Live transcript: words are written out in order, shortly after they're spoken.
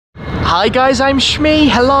Hi guys, I'm Shmee,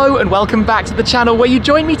 hello and welcome back to the channel where you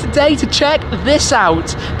join me today to check this out,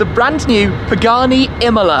 the brand new Pagani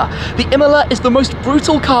Imola. The Imola is the most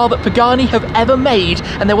brutal car that Pagani have ever made,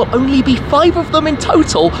 and there will only be 5 of them in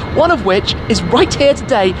total, one of which is right here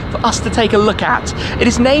today for us to take a look at. It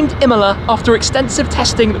is named Imola after extensive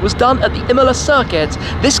testing that was done at the Imola circuit.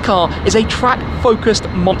 This car is a track-focused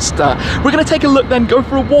monster. We're going to take a look then, go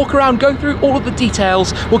for a walk around, go through all of the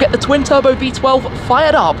details, we'll get the twin-turbo V12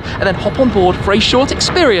 fired up, and then hop on board for a short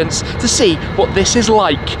experience to see what this is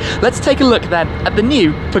like. Let's take a look then at the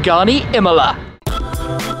new Pagani Imola.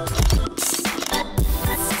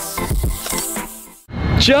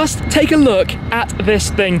 Just take a look at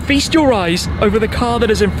this thing. Feast your eyes over the car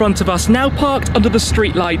that is in front of us, now parked under the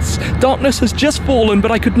street lights. Darkness has just fallen,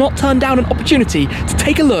 but I could not turn down an opportunity to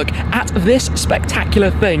take a look at this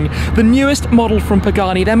spectacular thing. The newest model from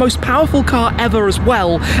Pagani, their most powerful car ever as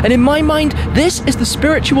well. And in my mind, this is the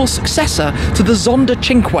spiritual successor to the Zonda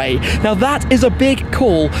Cinque. Now that is a big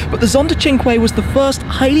call, but the Zonda Cinque was the first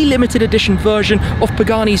highly limited edition version of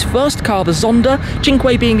Pagani's first car, the Zonda,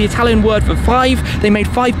 Cinque being the Italian word for 5. They made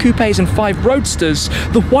 5 coupes and 5 roadsters.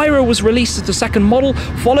 The Huayra was released as the second model,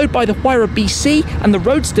 followed by the Huayra BC and the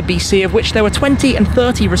Roadster BC, of which there were 20 and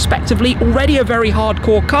 30 respectively. Already a very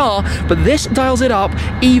hardcore car, but this dials it up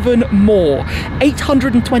even more.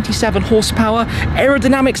 827 horsepower,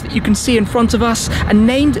 aerodynamics that you can see in front of us, and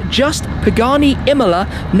named just Pagani Imola,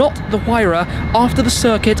 not the Huayra, after the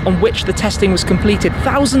circuit on which the testing was completed.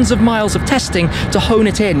 Thousands of miles of testing to hone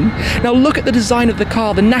it in. Now look at the design of the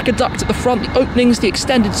car, the NACA duct at the front, the openings, the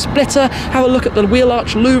extended splitter, have a look at the wheel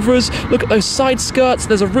arch louvers, look at those side skirts,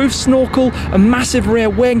 there's a roof snorkel, a massive rear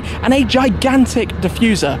wing, and a gigantic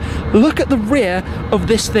diffuser. Look at the rear of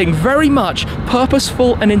this thing, very much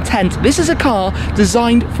purposeful and intent. This is a car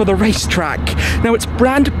designed for the racetrack. Now it's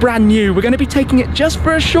brand new, we're going to be taking it just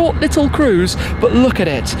for a short little cruise, but look at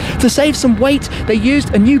it. To save some weight, they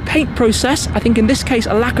used a new paint process, I think in this case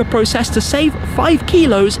a lacquer process, to save 5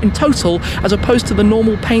 kilos in total, as opposed to the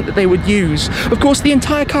normal paint that they would use. Of course, the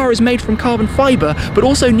entire car is made from carbon fiber, but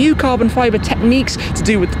also new carbon fiber techniques to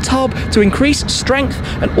do with the tub to increase strength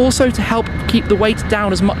and also to help keep the weight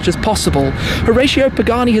down as much as possible. Horacio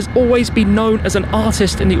Pagani has always been known as an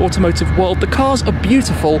artist in the automotive world. The cars are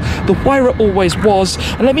beautiful, the Huayra always was,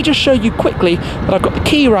 and let me just show you quickly that I've got the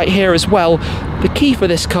key right here as well. The key for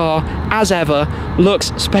this car, as ever, looks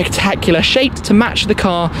spectacular, shaped to match the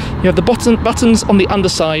car. You have the buttons on the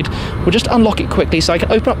underside. We'll just unlock it quickly so I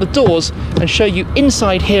can open up the doors and show you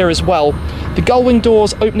inside here as well. The gull-wing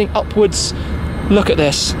doors opening upwards. Look at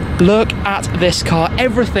this. Look at this car.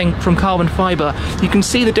 Everything from carbon fiber. You can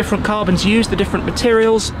see the different carbons used, the different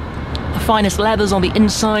materials, the finest leathers on the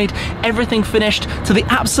inside, everything finished to the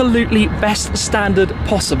absolutely best standard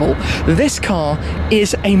possible. This car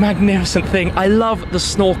is a magnificent thing. I love the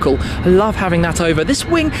snorkel. I love having that over. This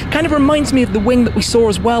wing kind of reminds me of the wing that we saw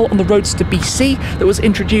as well on the Roadster BC that was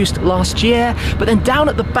introduced last year. But then down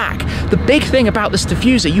at the back, the big thing about this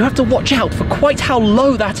diffuser, you have to watch out for quite how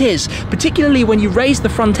low that is, particularly when you raise the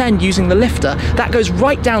front end using the lifter. That goes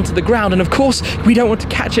right down to the ground, and of course we don't want to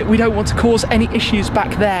catch it, we don't want to cause any issues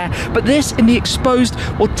back there. But this in the exposed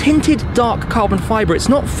or tinted dark carbon fiber. It's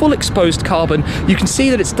not full exposed carbon. You can see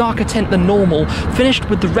that it's darker tint than normal, finished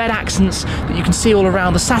with the red accents that you can see all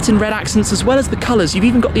around, the satin red accents, as well as the colours. You've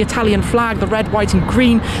even got the Italian flag, the red, white and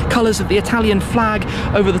green colours of the Italian flag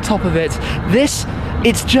over the top of it.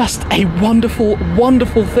 It's just a wonderful,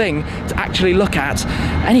 wonderful thing to actually look at.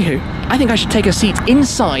 Anywho, I think I should take a seat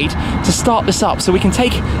inside to start this up so we can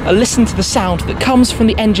take a listen to the sound that comes from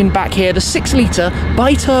the engine back here, the 6-litre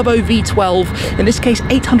bi-turbo V12, in this case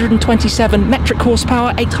 827 metric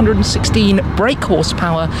horsepower, 816 brake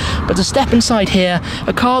horsepower. But to step inside here,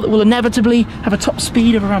 a car that will inevitably have a top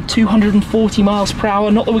speed of around 240 miles per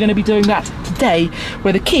hour. Not that we're going to be doing that today,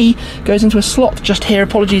 where the key goes into a slot just here.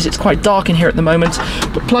 Apologies, it's quite dark in here at the moment,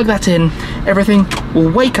 but plug that in, everything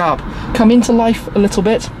will wake up, come into life a little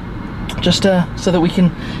bit, just so that we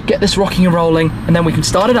can get this rocking and rolling, and then we can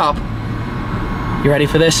start it up. You ready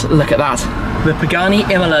for this? Look at that. The Pagani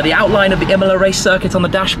Imola, the outline of the Imola race circuit on the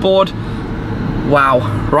dashboard. Wow.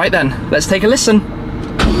 Right then, let's take a listen.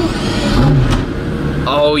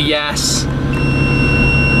 Oh yes.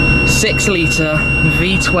 6-litre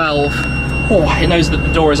V12. Oh, it knows that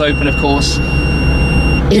the door is open, of course.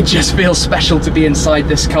 It just feels special to be inside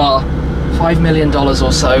this car. $5 million or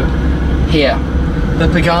so. Here, the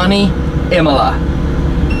Pagani Imola.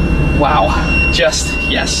 Wow, just,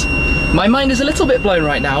 yes. My mind is a little bit blown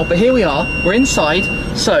right now, but here we are, we're inside.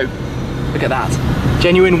 So, look at that.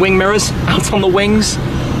 Genuine wing mirrors out on the wings.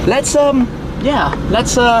 Let's,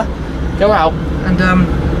 let's go out and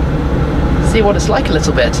see what it's like a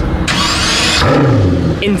little bit.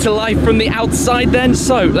 Into life from the outside then.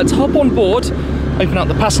 So let's hop on board, open up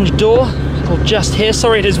the passenger door. Just here.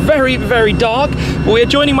 Sorry, it is very, very dark. But we are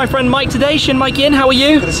joining my friend Mike today. Shin Mike Yin, how are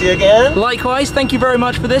you? Good to see you again. Likewise, thank you very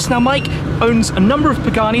much for this. Now, Mike owns a number of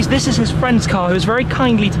Paganis. This is his friend's car, who has very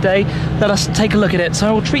kindly today let us take a look at it. So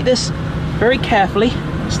I will treat this very carefully,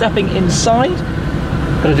 stepping inside.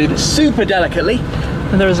 Gotta do this super delicately.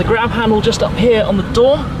 And there is a grab handle just up here on the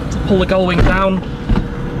door to pull the gull wing down.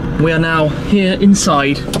 We are now here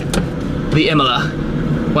inside the Imola.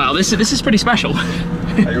 Wow, this is pretty special.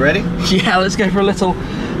 Are you ready? Yeah, let's go for a little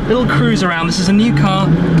cruise around. This is a new car.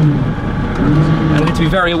 I need to be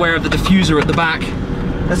very aware of the diffuser at the back.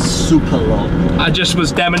 That's super low. I just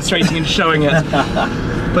was demonstrating and showing it.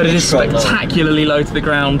 But it is spectacularly low to the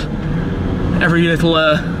ground. Every little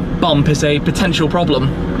bump is a potential problem.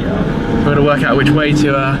 Yeah. We're going to work out which way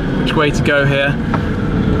to go here.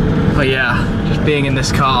 But yeah, just being in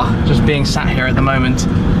this car, just being sat here at the moment.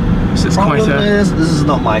 So it's Problem is, this is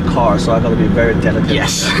not my car, so I gotta be very delicate.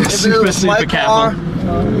 Yes, super careful.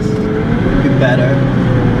 Be better.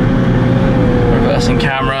 Reversing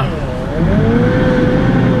camera.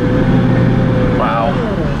 Wow,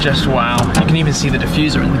 just wow. You can even see the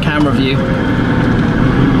diffuser in the camera view.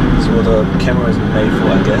 That's what the camera is made for,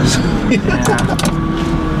 I guess. Yeah.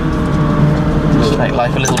 Just make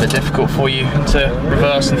life a little bit difficult for you to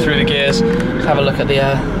reverse and through the gears. Let's have a look at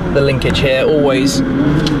the linkage here. Always,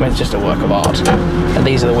 it's just a work of art. And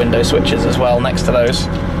these are the window switches as well next to those.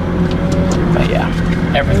 But yeah,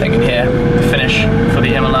 everything in here, the finish for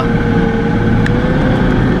the Imola.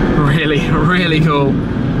 Really, really cool.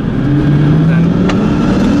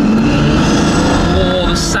 Oh,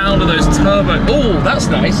 the sound of those turbo. Oh, that's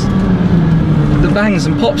nice. The bangs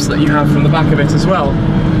and pops that you have from the back of it as well.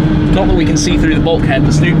 Not that we can see through the bulkhead,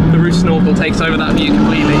 the roof snorkel takes over that view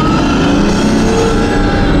completely.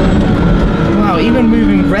 Wow, even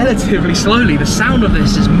moving relatively slowly, the sound of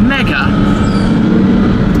this is mega.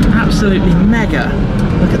 Absolutely mega.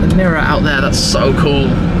 Look at the mirror out there, that's so cool.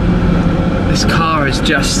 This car is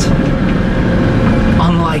just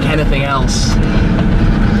unlike anything else.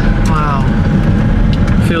 Wow.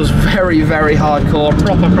 Feels very, very hardcore,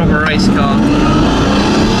 proper race car.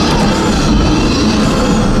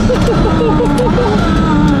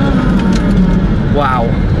 Wow,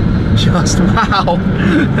 just wow.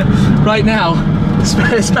 Right now, it's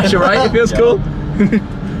special, right? It feels cool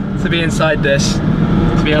to be inside this,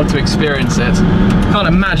 to be able to experience it. Can't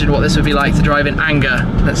imagine what this would be like to drive in anger,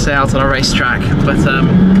 let's say out on a racetrack, but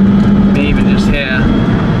even just here.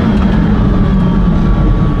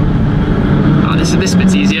 Oh, this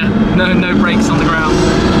bit's easier. No brakes on the ground.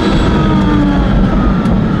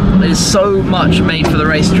 It is so much made for the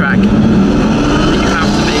racetrack. You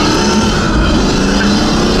have to be.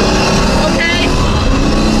 Okay.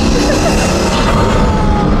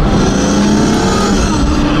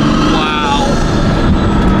 Wow.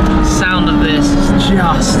 The sound of this is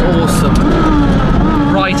just awesome.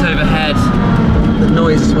 Right overhead. The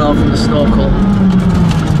noise as well from the snorkel.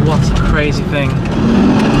 What a crazy thing.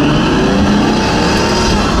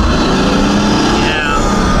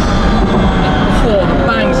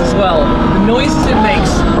 Well, the noises it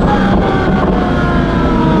makes.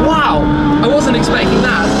 Wow, I wasn't expecting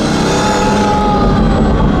that.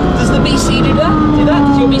 Does the BC do that?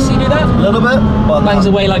 Does your BC do that? A little bit, but bangs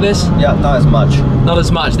away like this? Yeah, not as much. Not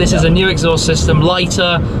as much. This is a new exhaust system,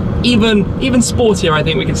 lighter, even sportier, I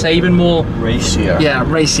think we could say, even more racier. Yeah,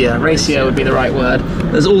 racier would be the right word.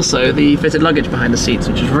 There's also the fitted luggage behind the seats,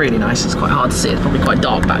 which is really nice. It's quite hard to see. It's probably quite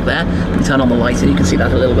dark back there. If you turn on the light and you can see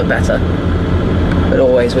that a little bit better. But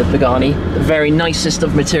always with Pagani, the very nicest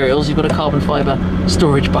of materials. You've got a carbon fibre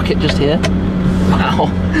storage bucket just here. Wow,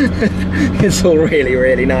 it's all really,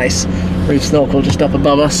 really nice. Roof snorkel just up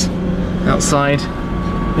above us, outside.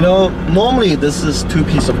 You know, normally this is two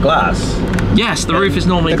pieces of glass. Yes, the roof is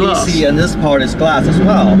normally glass. The BC and this part is glass as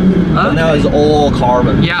well. Okay. But now it's all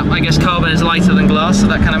carbon. Yeah, I guess carbon is lighter than glass, so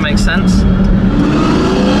that kind of makes sense.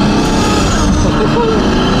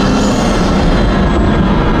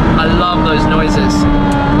 I love those noises.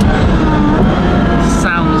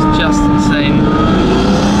 Sounds just insane.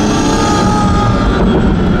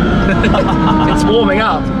 It's warming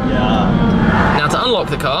up. Yeah. Now to unlock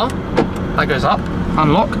the car, that goes up,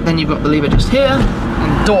 unlock, then you've got the lever just here,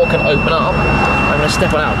 and the door can open up. I'm going to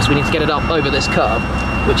step on out because we need to get it up over this curb,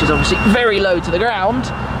 which is obviously very low to the ground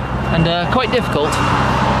and quite difficult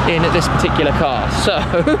in this particular car. So,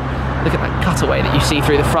 look at that cutaway that you see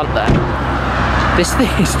through the front there. This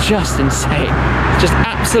thing is just insane. Just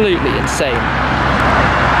absolutely insane.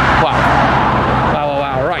 Wow. Wow, wow,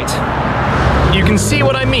 wow. Right. you can see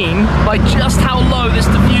what I mean by just how low this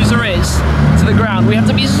diffuser is to the ground. We have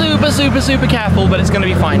to be super careful, but it's going to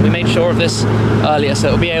be fine. We made sure of this earlier, so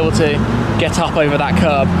it'll be able to get up over that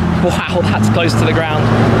curb. Wow, that's close to the ground,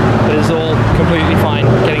 but it's all completely fine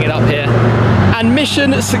getting it up here. And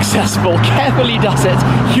mission successful. Carefully does it.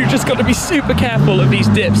 You just got to be super careful of these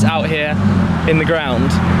dips out here in the ground.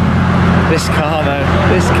 This car though,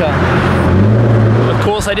 this car. Of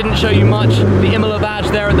course, I didn't show you much. The Imola badge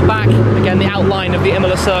there at the back. Again, the outline of the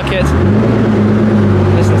Imola circuit.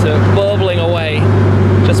 Listen to it burbling away,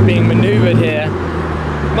 just being maneuvered here.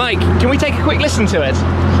 Mike, can we take a quick listen to it?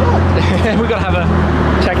 Sure. We've got to have a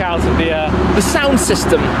check out of the sound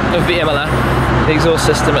system of the Imola, the exhaust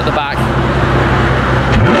system at the back.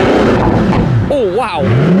 Oh, wow.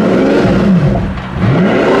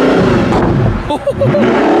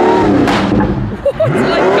 It's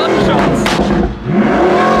like gunshots.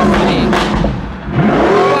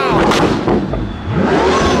 Wow.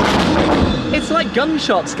 It's like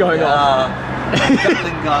gunshots going off.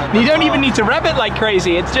 You don't even need to rev it like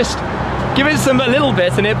crazy. It's just give it a little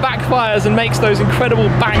bit and it backfires and makes those incredible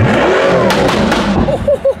bangs.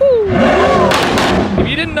 If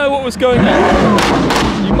you didn't know what was going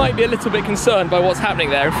on, you might be a little bit concerned by what's happening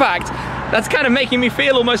there. In fact, that's kind of making me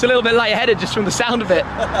feel almost a little bit lightheaded just from the sound of it.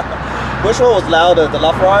 Which one was louder, the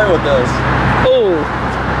LaFerrari or this? Oh,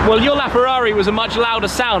 well, your LaFerrari was a much louder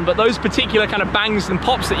sound, but those particular kind of bangs and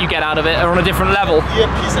pops that you get out of it are on a different level. Ear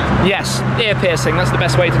piercing. Yes, ear piercing, that's the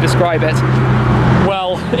best way to describe it.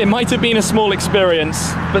 Well, it might have been a small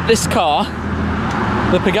experience, but this car,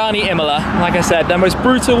 the Pagani Imola, like I said, the most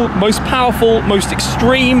brutal, most powerful, most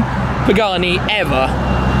extreme Pagani ever.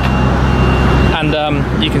 And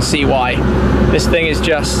you can see why. This thing is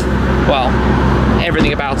just, well,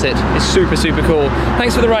 everything about it is super cool.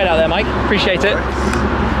 Thanks for the ride out there, Mike. Appreciate it.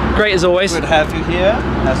 Great as always. Good to have you here,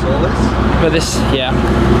 as always. But this, yeah.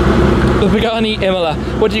 The Pagani Imola.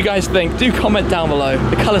 What do you guys think? Do comment down below.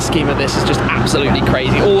 The colour scheme of this is just absolutely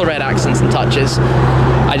crazy. All the red accents and touches.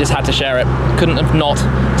 I just had to share it. Couldn't have not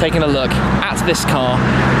taken a look at this car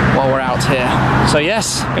while we're out here. So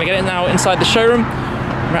yes, gonna get it now inside the showroom,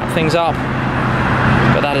 wrap things up.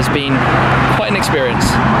 But that has been quite an experience,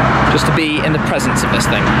 just to be in the presence of this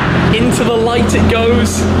thing. Into the light it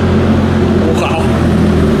goes. Wow.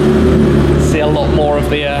 See a lot more of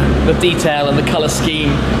the detail and the colour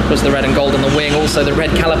scheme. Was the red and gold on the wing, also the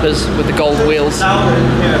red calipers with the gold wheels.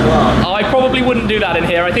 Oh, I probably wouldn't do that in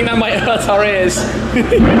here. I think that might hurt our ears.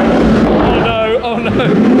 Oh no, oh no.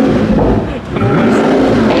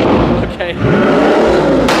 Okay.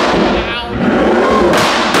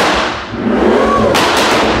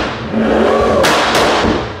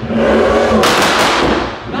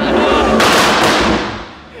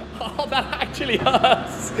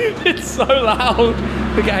 Hurts. It's so loud.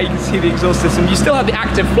 Look at how you can see the exhaust system. You still have the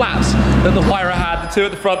active flaps that the Huayra had, the two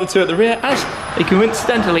at the front, the two at the rear, as they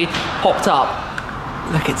coincidentally popped up.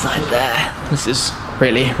 Look inside there. This is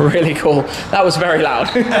really cool. That was very loud.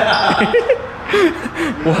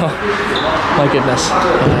 Wow, my goodness.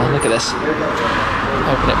 Look at this.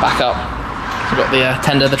 Open it back up. We've got the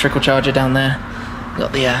tender, the trickle charger down there. We've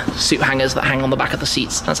got the suit hangers that hang on the back of the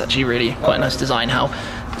seats. That's actually really quite a nice design, how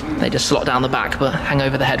they just slot down the back but hang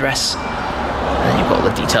over the headrests. And then you've got all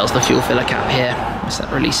the details, the fuel filler cap here, as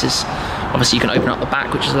that releases. Obviously you can open up the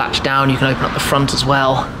back, which is latched down. You can open up the front as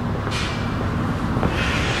well.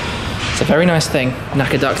 It's a very nice thing.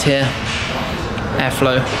 Knacker duct here,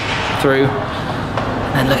 airflow through.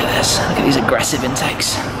 And then look at this, look at these aggressive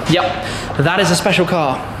intakes. Yep, that is a special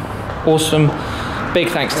car. Awesome. Big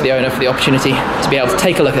thanks to the owner for the opportunity to be able to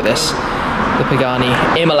take a look at this, the Pagani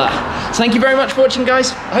Imola. So thank you very much for watching,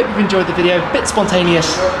 guys. I hope you've enjoyed the video. A bit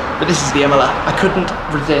spontaneous, but this is the Imola. I couldn't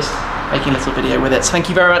resist making a little video with it. So thank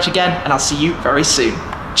you very much again, and I'll see you very soon.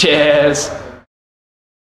 Cheers.